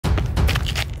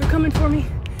They're coming for me.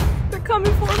 They're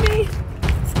coming for me.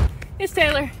 It's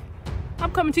Taylor.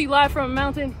 I'm coming to you live from a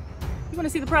mountain. You want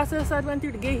to see the process I went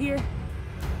through to get here?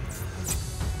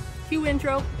 Cue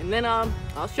intro, and then I'll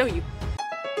show you.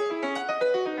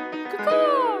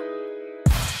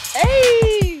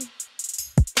 Hey!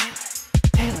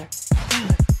 Taylor.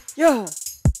 Yeah.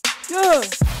 Yeah.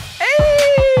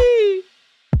 Hey!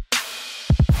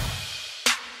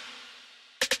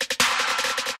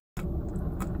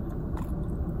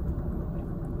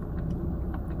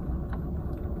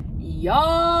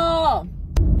 Y'all!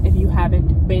 If you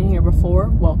haven't been here before,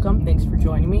 welcome. Thanks for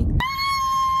joining me.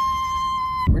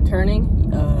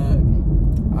 Returning, I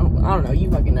don't know, you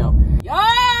fucking know.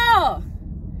 Y'all!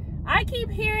 I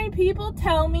keep hearing people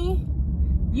tell me,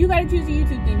 you gotta choose a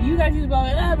YouTube theme, you gotta choose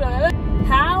blah, blah, blah, blah, blah.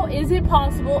 How is it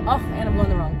possible? Oh, and I'm going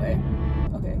the wrong way.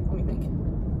 Okay, let me think.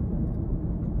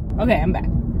 Okay, I'm back.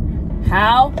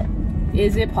 How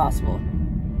is it possible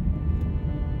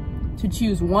to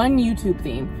choose one YouTube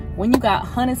theme when you got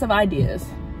hundreds of ideas?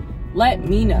 Let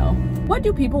me know. What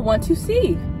do people want to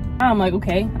see? I'm like,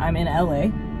 okay, I'm in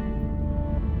LA.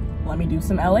 Let me do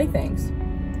some LA things.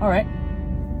 All right,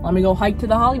 let me go hike to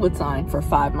the Hollywood sign for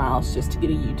 5 miles just to get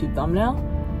a YouTube thumbnail.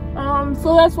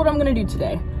 So that's what I'm gonna do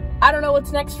today. I don't know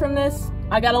what's next from this.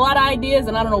 I got a lot of ideas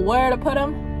and I don't know where to put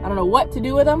them. I don't know what to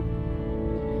do with them.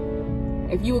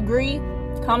 If you agree,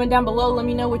 comment down below, let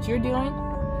me know what you're doing.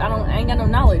 I ain't got no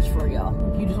knowledge for y'all.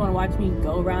 If you just wanna watch me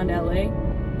go around LA,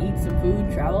 eat some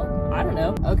food, travel, I don't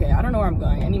know. Okay, I don't know where I'm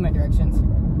going. I need my directions.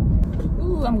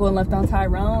 Ooh, I'm going left on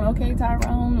Tyrone. Okay,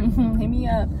 Tyrone, hit me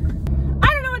up.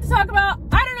 I don't know what to talk about.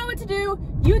 I don't know what to do.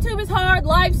 YouTube is hard,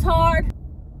 life's hard.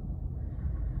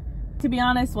 To be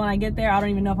honest, when I get there, I don't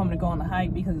even know if I'm gonna go on the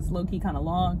hike because it's low-key kind of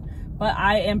long, but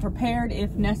I am prepared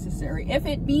if necessary. If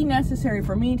it be necessary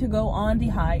for me to go on the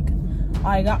hike,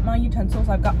 I got my utensils.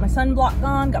 I've got my sunblock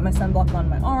on,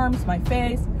 my arms, my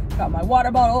face, got my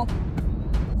water bottle.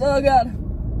 Oh God,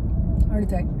 heart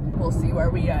attack. We'll see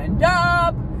where we end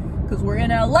up because we're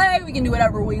in LA. We can do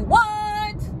whatever we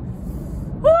want.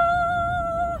 Woo!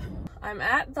 I'm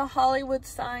at the Hollywood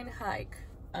sign hike.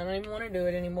 I don't even want to do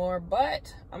it anymore,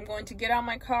 but I'm going to get out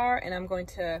my car and I'm going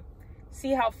to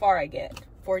see how far I get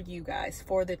for you guys,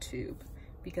 for the tube,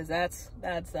 because that's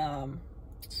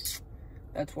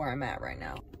where I'm at right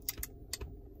now.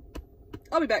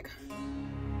 I'll be back.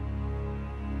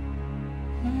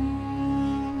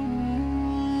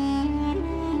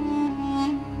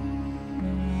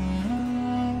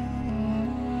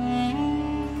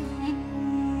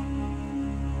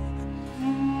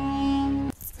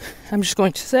 I'm just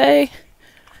going to say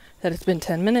that it's been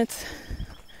 10 minutes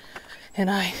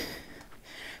and I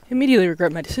immediately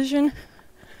regret my decision.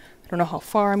 I don't know how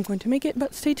far I'm going to make it,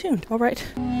 but stay tuned. All right.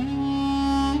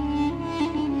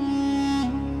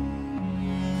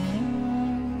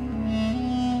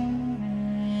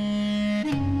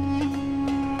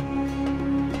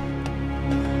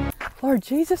 Lord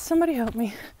Jesus, somebody help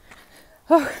me.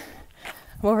 Oh,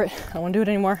 I'm over it. I don't want to do it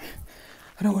anymore.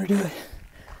 I don't want to do it.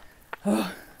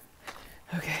 Oh.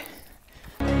 Okay.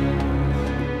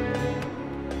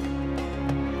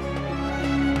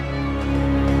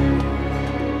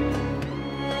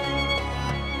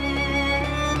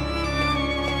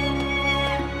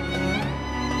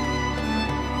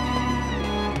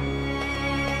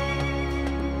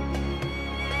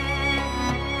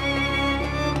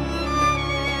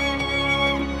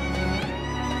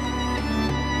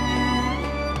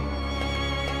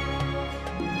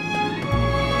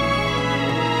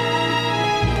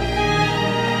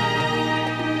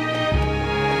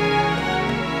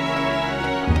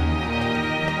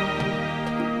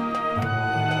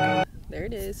 There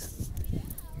it is,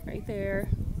 right there.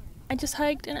 I just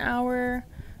hiked an hour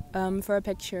for a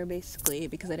picture, basically,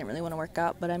 because I didn't really want to work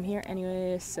out, but I'm here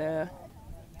anyway, so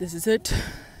this is it.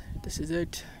 This is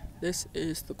it. This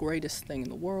is the greatest thing in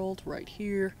the world right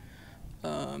here.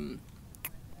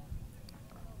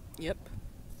 Yep.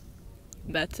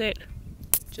 That's it.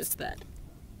 Just that.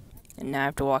 And now I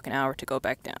have to walk an hour to go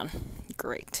back down.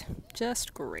 Great.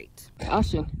 Just great.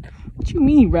 Austin, what you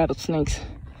mean rattlesnakes?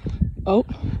 Oh,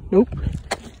 nope.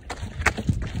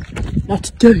 Not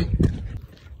today.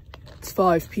 It's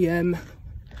 5 p.m.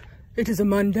 It is a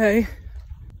Monday.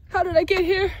 How did I get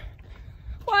here?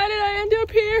 Why did I end up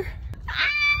here?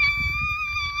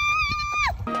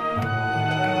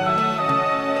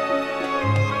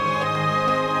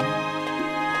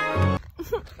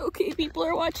 Okay, people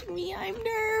are watching me. I'm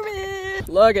nervous.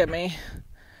 Look at me.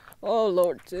 Oh,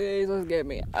 Lord Jesus, get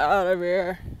me out of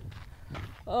here.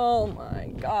 Oh my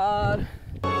God.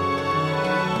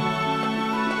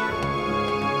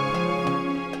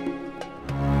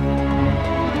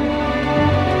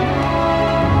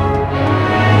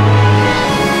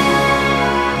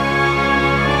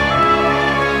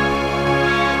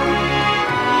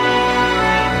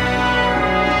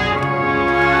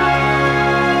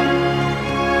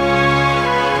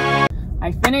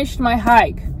 finished my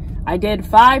hike. I did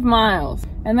 5 miles.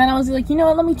 And then I was like, you know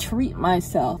what, let me treat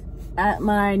myself at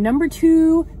my number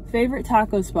 2 favorite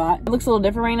taco spot. It looks a little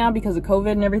different right now because of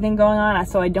COVID and everything going on,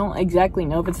 so I don't exactly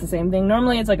know if it's the same thing.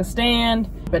 Normally it's like a stand,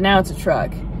 but now it's a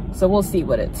truck. So we'll see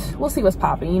what's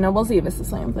popping, you know, we'll see if it's the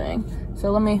same thing.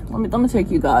 So let me take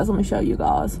you guys, let me show you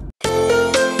guys.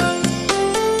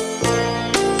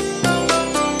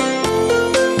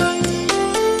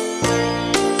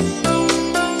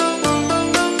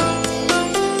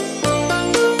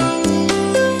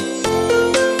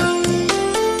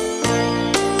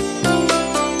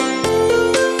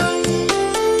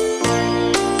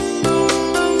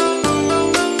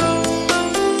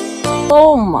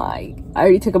 Oh my, I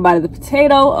already took a bite of the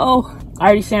potato. Oh, I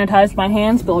already sanitized my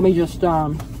hands, but let me just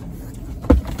do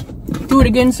it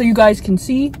again so you guys can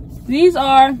see. These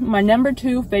are my number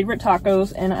 2 favorite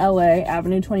tacos in LA,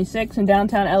 Avenue 26 in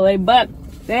downtown LA, but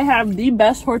they have the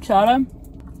best horchata.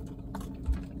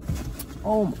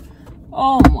 Oh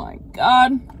my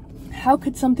God. How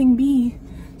could something be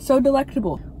so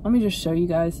delectable? Let me just show you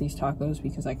guys these tacos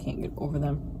because I can't get over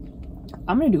them.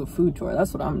 I'm gonna do a food tour.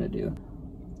 That's what I'm gonna do.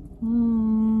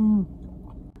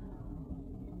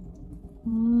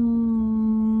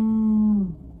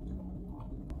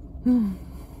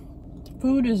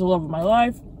 Food is the love of my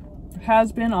life.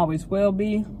 Has been, always will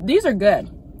be. These are good.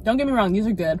 Don't get me wrong, these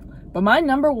are good. But my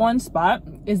number 1 spot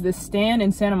is this stand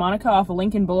in Santa Monica off of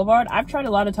Lincoln Boulevard. I've tried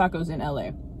a lot of tacos in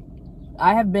LA.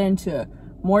 I have been to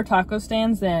more taco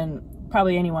stands than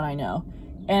probably anyone I know.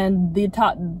 And the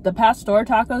Pastor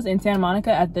tacos in Santa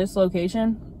Monica at this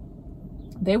location,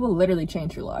 they will literally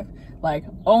change your life. Like,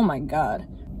 oh my God.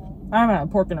 I haven't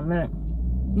had pork in a minute.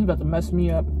 He's about to mess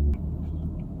me up.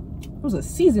 It was a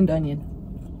seasoned onion.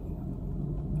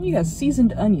 You got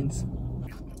seasoned onions.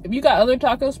 If you got other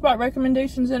taco spot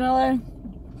recommendations in LA,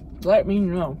 let me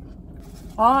know.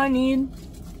 All I need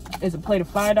is a plate of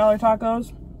 $5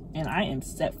 tacos, and I am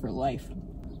set for life.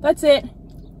 That's it.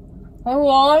 That's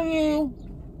all I need.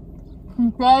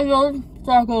 $5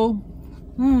 taco.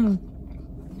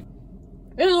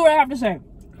 This is what I have to say.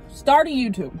 Start a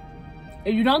YouTube.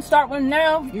 If you don't start one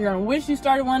now, you're gonna wish you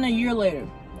started one a year later.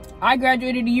 I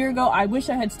graduated a year ago. I wish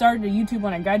I had started a YouTube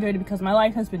when I graduated because my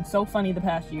life has been so funny the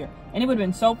past year. And it would have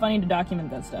been so funny to document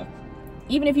that stuff.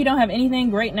 Even if you don't have anything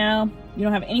great now, you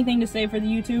don't have anything to say for the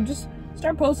YouTube, just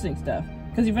start posting stuff.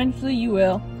 Because eventually you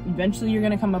will. Eventually you're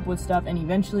gonna come up with stuff and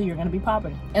eventually you're gonna be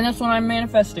popping. And that's what I'm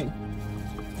manifesting.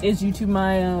 Is YouTube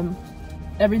my,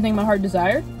 everything my heart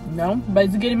desired? No, but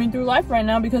it's getting me through life right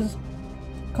now because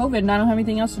COVID and I don't have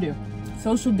anything else to do.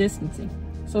 Social distancing.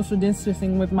 Social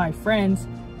distancing with my friends.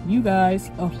 You guys.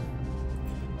 Oh,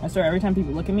 I swear every time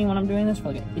people look at me when I'm doing this, I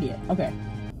feel like an idiot. Okay.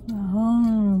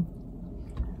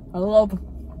 I love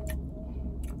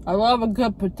a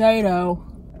good potato.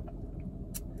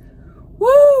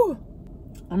 Woo!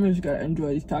 I'm just gonna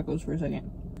enjoy these tacos for a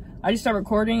second. I just start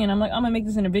recording and I'm like, I'm gonna make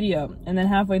this in a video. And then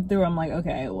halfway through, I'm like,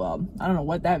 okay, well, I don't know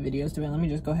what that video is doing. Let me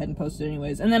just go ahead and post it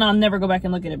anyways. And then I'll never go back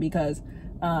and look at it because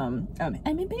I'm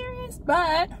embarrassed,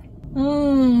 but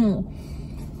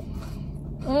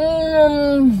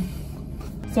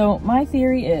so my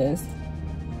theory is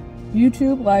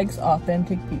YouTube likes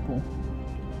authentic people.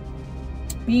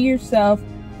 Be yourself,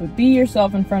 but be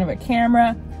yourself in front of a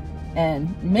camera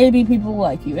and maybe people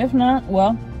like you. If not,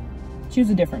 well,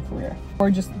 choose a different career or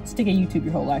just stick at YouTube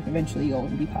your whole life. Eventually you'll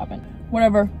be popping.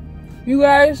 Whatever. You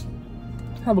guys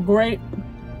have a great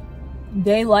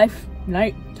day, life,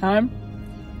 night, time.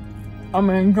 I'm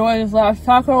gonna enjoy this last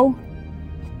taco.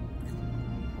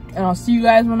 And I'll see you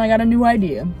guys when I got a new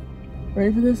idea.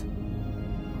 Ready for this?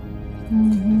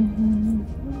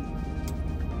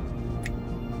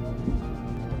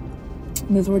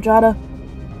 This horchata.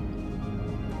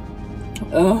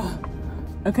 Ugh.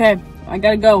 Okay, I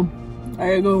gotta go. I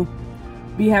gotta go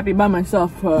be happy by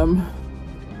myself.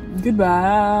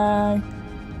 Goodbye.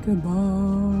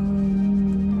 Goodbye.